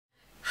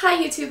Hi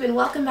YouTube and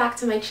welcome back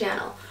to my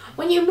channel.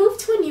 When you move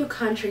to a new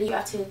country, you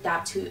have to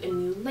adapt to a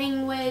new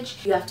language,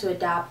 you have to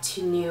adapt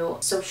to new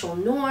social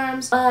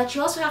norms, but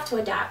you also have to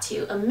adapt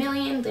to a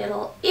million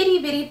little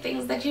itty-bitty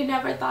things that you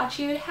never thought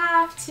you'd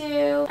have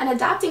to. And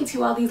adapting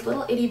to all these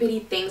little itty-bitty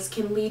things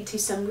can lead to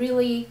some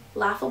really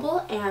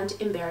laughable and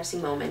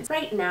embarrassing moments.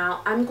 Right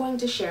now, I'm going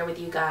to share with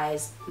you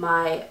guys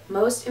my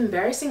most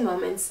embarrassing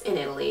moments in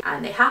Italy,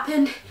 and they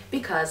happened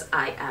because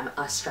I am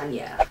a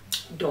straniera.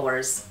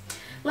 Doors.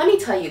 Let me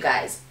tell you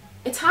guys,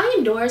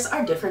 Italian doors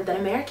are different than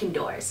American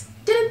doors.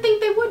 Didn't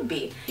think they would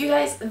be. You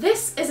guys,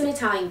 this is an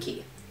Italian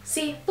key.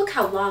 See, look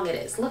how long it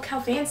is. Look how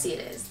fancy it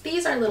is.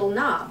 These are little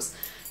knobs.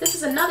 This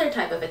is another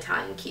type of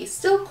Italian key,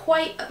 still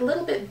quite a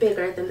little bit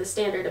bigger than the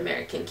standard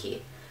American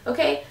key.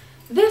 Okay,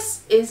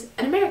 this is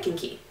an American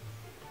key.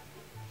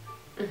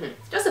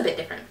 Just a bit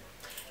different.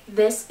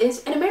 This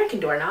is an American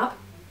doorknob.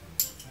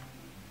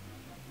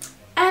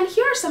 And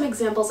here are some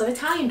examples of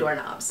Italian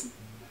doorknobs.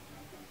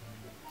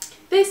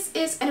 This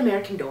is an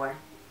American door.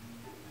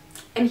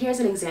 And here's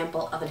an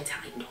example of an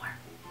Italian door.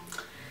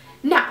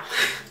 Now,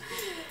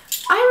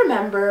 I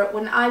remember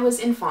when I was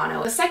in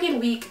Fano, the second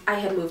week I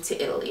had moved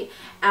to Italy,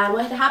 and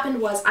what had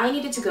happened was I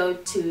needed to go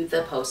to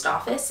the post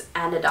office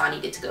and Nada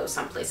needed to go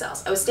someplace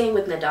else. I was staying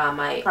with Nada,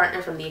 my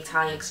partner from the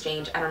Italian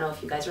exchange. I don't know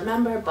if you guys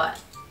remember, but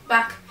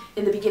back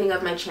in the beginning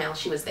of my channel,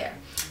 she was there.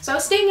 So I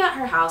was staying at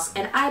her house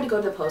and I had to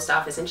go to the post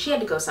office and she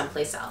had to go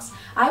someplace else.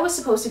 I was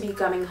supposed to be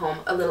coming home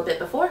a little bit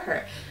before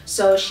her.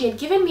 So she had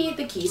given me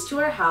the keys to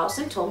her house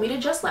and told me to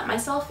just let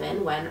myself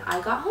in when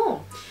I got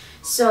home.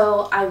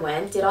 So I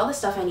went, did all the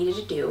stuff I needed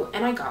to do,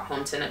 and I got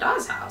home to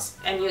Nada's house.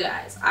 And you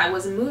guys, I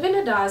was moving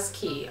Nada's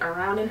key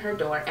around in her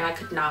door and I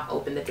could not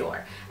open the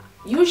door.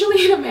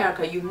 Usually in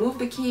America, you move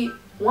the key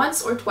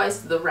once or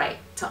twice to the right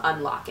to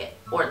unlock it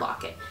or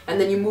lock it, and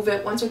then you move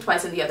it once or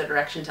twice in the other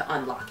direction to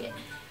unlock it.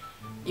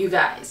 You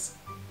guys,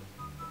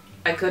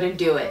 I couldn't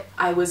do it.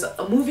 I was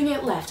moving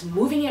it left,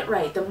 moving it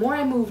right. The more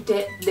I moved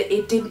it,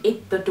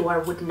 the door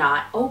would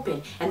not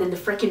open. And then the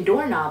freaking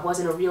doorknob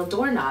wasn't a real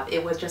doorknob.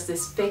 It was just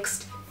this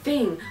fixed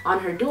thing on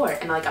her door,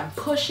 and like I'm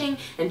pushing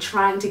and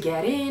trying to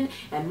get in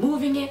and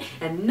moving it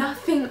and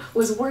nothing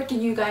was working,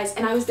 you guys.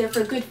 And I was there for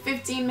a good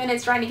 15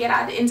 minutes trying to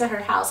get into her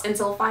house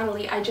until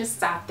finally I just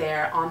sat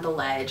there on the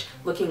ledge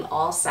looking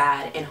all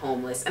sad and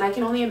homeless. And I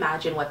can only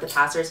imagine what the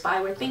passersby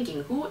were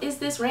thinking. Who is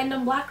this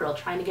random black girl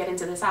trying to get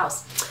into this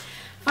house?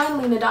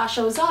 Finally Nada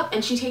shows up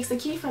and she takes the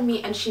key from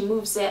me and she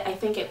moves it. I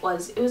think it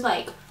was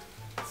like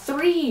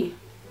 3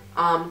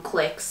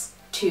 clicks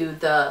to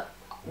the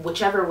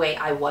whichever way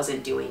I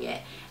wasn't doing it,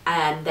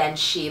 and then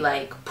she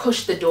like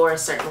pushed the door a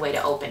certain way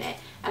to open it.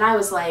 And I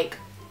was like,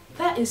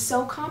 that is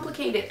so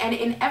complicated. And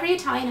in every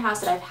Italian house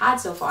that I've had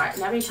so far,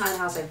 in every Italian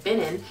house I've been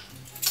in,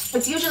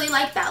 it's usually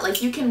like that.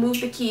 Like you can move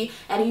the key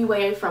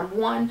anywhere from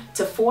 1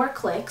 to 4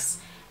 clicks,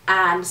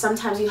 and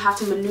sometimes you have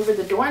to maneuver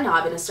the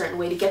doorknob in a certain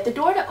way to get the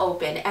door to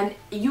open. And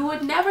you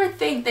would never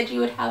think that you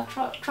would have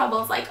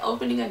troubles like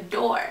opening a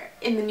door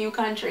in the new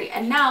country.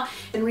 And now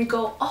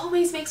Enrico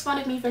always makes fun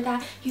of me for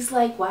that. He's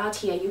like, wow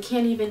Tia, you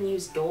can't even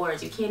use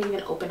doors, you can't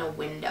even open a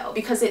window.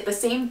 Because the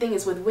same thing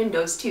is with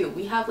windows too.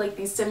 We have like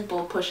these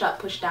simple push up,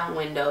 push down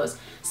windows.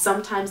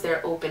 Sometimes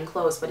they're open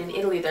close, but in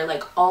Italy they're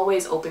like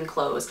always open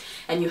close,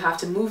 and you have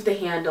to move the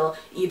handle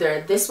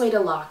either this way to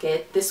lock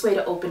it, this way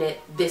to open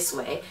it this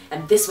way,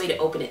 and this way to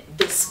open it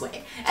this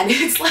way. And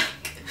it's like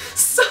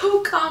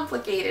so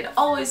complicated,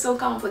 always so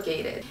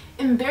complicated.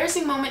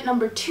 Embarrassing moment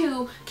number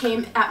 2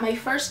 came at my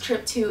first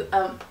trip to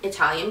an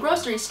Italian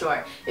grocery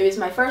store. It was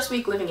my first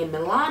week living in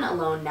Milan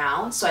alone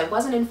now, so I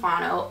wasn't in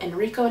Fano.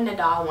 Enrico and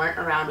Nada weren't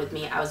around with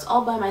me. I was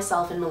all by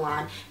myself in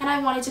Milan, and I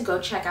wanted to go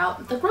check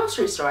out the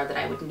grocery store that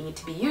I would need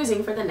to be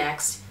using for the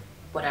next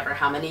whatever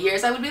how many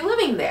years I would be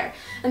living there.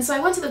 And so I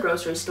went to the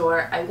grocery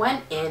store, I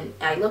went in,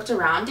 and I looked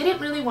around,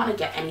 didn't really want to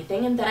get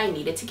anything, and then I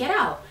needed to get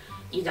out.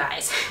 You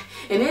guys,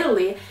 in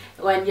Italy,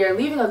 when you're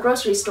leaving a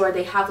grocery store,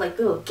 they have like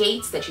little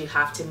gates that you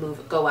have to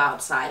go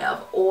outside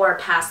of or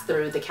pass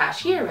through the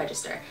cashier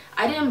register.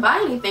 I didn't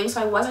buy anything,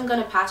 so I wasn't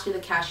going to pass through the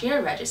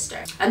cashier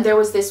register. And there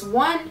was this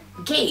one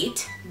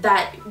gate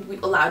that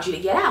allowed you to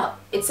get out.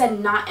 It said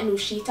not an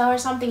uscita or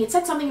something. It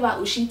said something about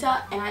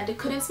uscita, and I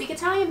couldn't speak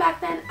Italian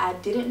back then. I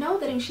didn't know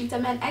that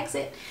uscita meant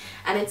exit.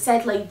 And it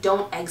said like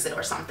don't exit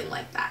or something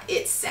like that.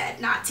 It said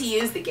not to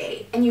use the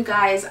gate. And you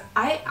guys,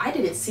 I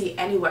didn't see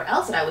anywhere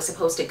else that I was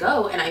supposed to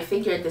go, and I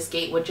figured this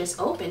gate would just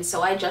open,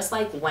 so I just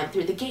like went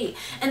through the gate.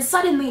 And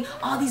suddenly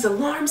all these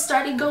alarms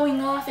started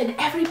going off, and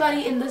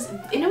everybody in this,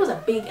 and it was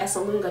a big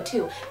Esselunga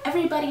too,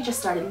 everybody just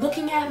started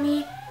looking at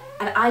me,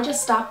 and I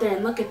just stopped there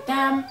and looked at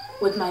them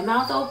with my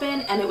mouth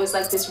open, and it was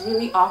like this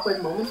really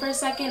awkward moment for a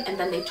second, and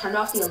then they turned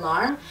off the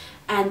alarm,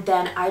 and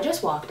then I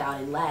just walked out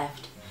and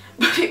left.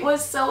 But it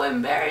was so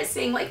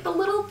embarrassing, like the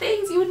little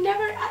things you would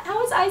never, how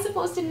was I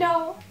supposed to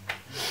know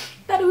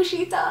that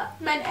uscita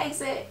meant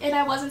exit and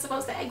I wasn't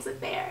supposed to exit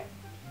there?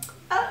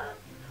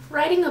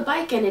 Riding a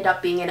bike ended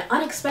up being an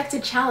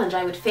unexpected challenge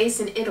I would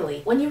face in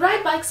Italy. When you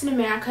ride bikes in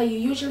America, you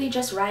usually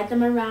just ride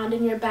them around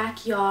in your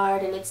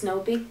backyard and it's no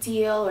big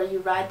deal, or you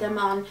ride them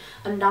on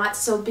a not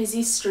so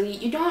busy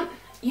street. You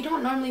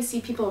don't normally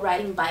see people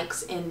riding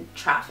bikes in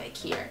traffic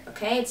here,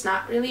 okay? It's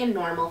not really a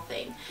normal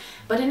thing.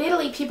 But in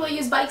Italy, people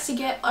use bikes to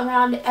get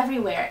around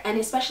everywhere, and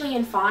especially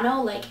in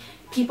Fano, like,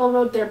 people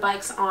rode their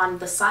bikes on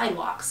the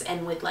sidewalks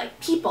and with like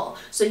people.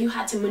 So you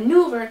had to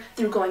maneuver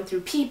through going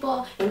through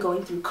people and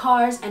going through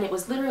cars, and it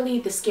was literally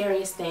the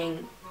scariest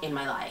thing in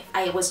my life.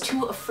 I was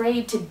too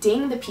afraid to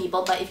ding the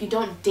people, but if you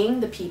don't ding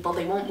the people,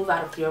 they won't move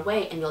out of your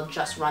way and you'll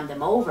just run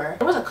them over.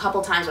 There was a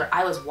couple times where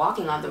I was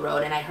walking on the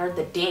road and I heard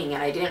the ding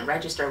and I didn't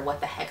register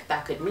what the heck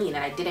that could mean,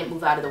 and I didn't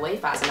move out of the way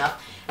fast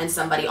enough and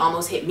somebody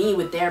almost hit me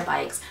with their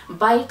bikes.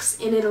 Bikes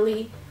in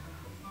Italy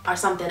are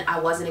something I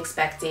wasn't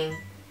expecting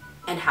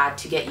and had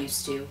to get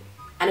used to.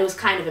 And it was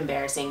kind of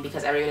embarrassing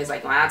because everybody's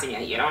like,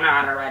 Latia, you don't know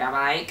how to ride a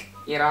bike.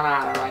 You don't know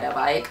how to ride a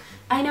bike.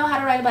 I know how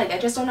to ride a bike. I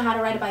just don't know how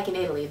to ride a bike in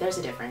Italy. There's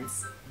a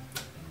difference.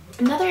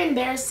 Another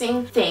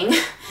embarrassing thing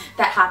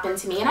that happened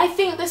to me, and I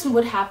think this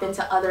would happen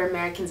to other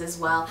Americans as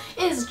well,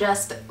 is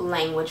just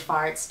language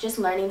farts. Just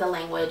learning the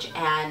language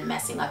and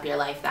messing up your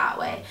life that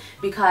way.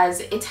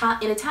 Because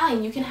in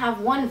Italian, you can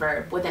have one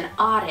verb with an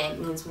are, it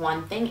means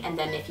one thing, and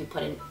then if you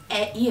put an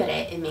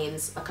ire, it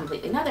means a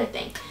completely another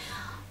thing.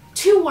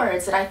 Two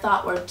words that I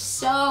thought were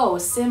so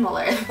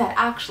similar that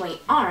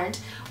actually aren't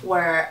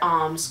were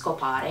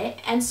scopare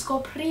and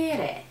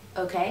scoprire,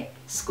 okay?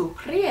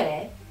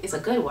 Scoprire is a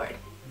good word.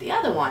 The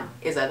other one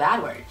is a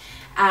bad word.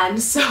 And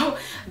so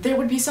there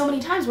would be so many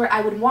times where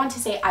I would want to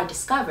say I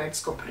discovered,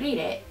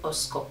 scoprire, o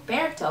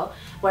scoperto,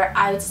 where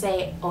I would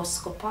say o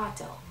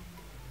scopato.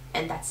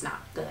 And that's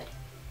not good.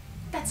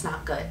 That's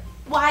not good.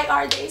 Why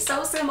are they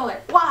so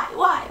similar?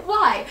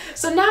 Why?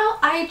 So now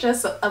I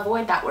just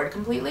avoid that word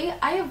completely.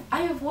 I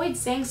avoid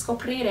saying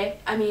scoprire.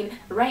 I mean,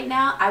 right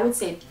now I would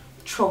say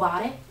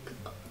trovare,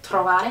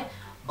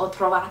 o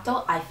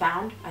trovato, I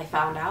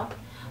found out.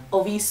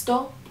 Ho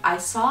visto, I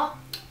saw.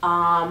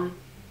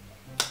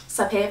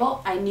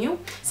 Sapevo, I knew.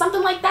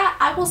 Something like that.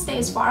 I will stay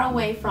as far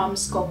away from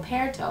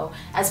scoperto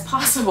as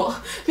possible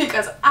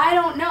because I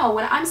don't know.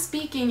 When I'm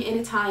speaking in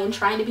Italian,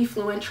 trying to be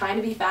fluent, trying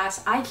to be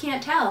fast, I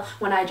can't tell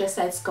when I just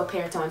said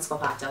scoperto and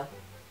scopato.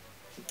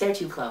 They're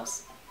too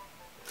close.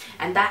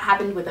 And that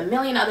happened with a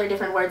million other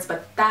different words,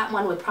 but that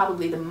one would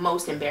probably be the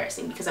most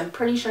embarrassing because I'm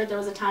pretty sure there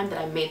was a time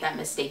that I made that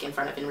mistake in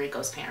front of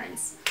Enrico's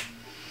parents.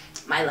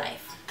 My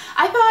life.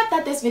 I thought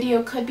that this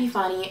video could be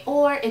funny,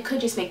 or it could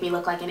just make me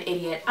look like an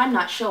idiot. I'm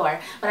not sure,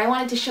 but I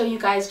wanted to show you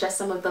guys just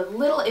some of the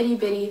little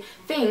itty-bitty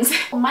things,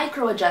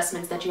 micro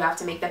adjustments that you have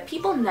to make that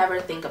people never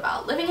think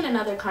about. Living in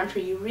another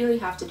country, you really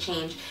have to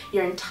change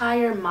your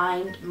entire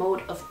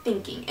mode of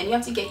thinking, and you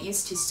have to get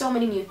used to so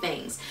many new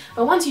things.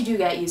 But once you do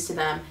get used to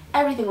them,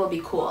 everything will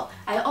be cool.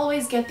 I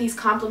always get these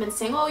compliments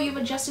saying, oh, you've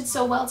adjusted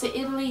so well to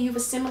Italy, you've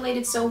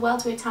assimilated so well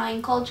to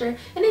Italian culture,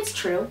 and it's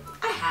true,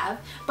 I have,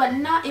 but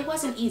it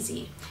wasn't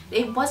easy.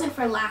 It wasn't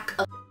for lack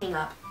of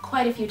up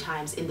quite a few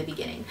times in the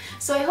beginning.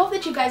 So I hope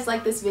that you guys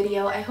liked this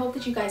video. I hope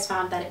that you guys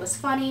found that it was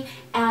funny,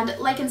 and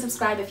like and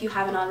subscribe if you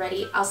haven't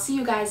already. I'll see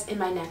you guys in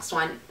my next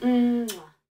one. Mwah.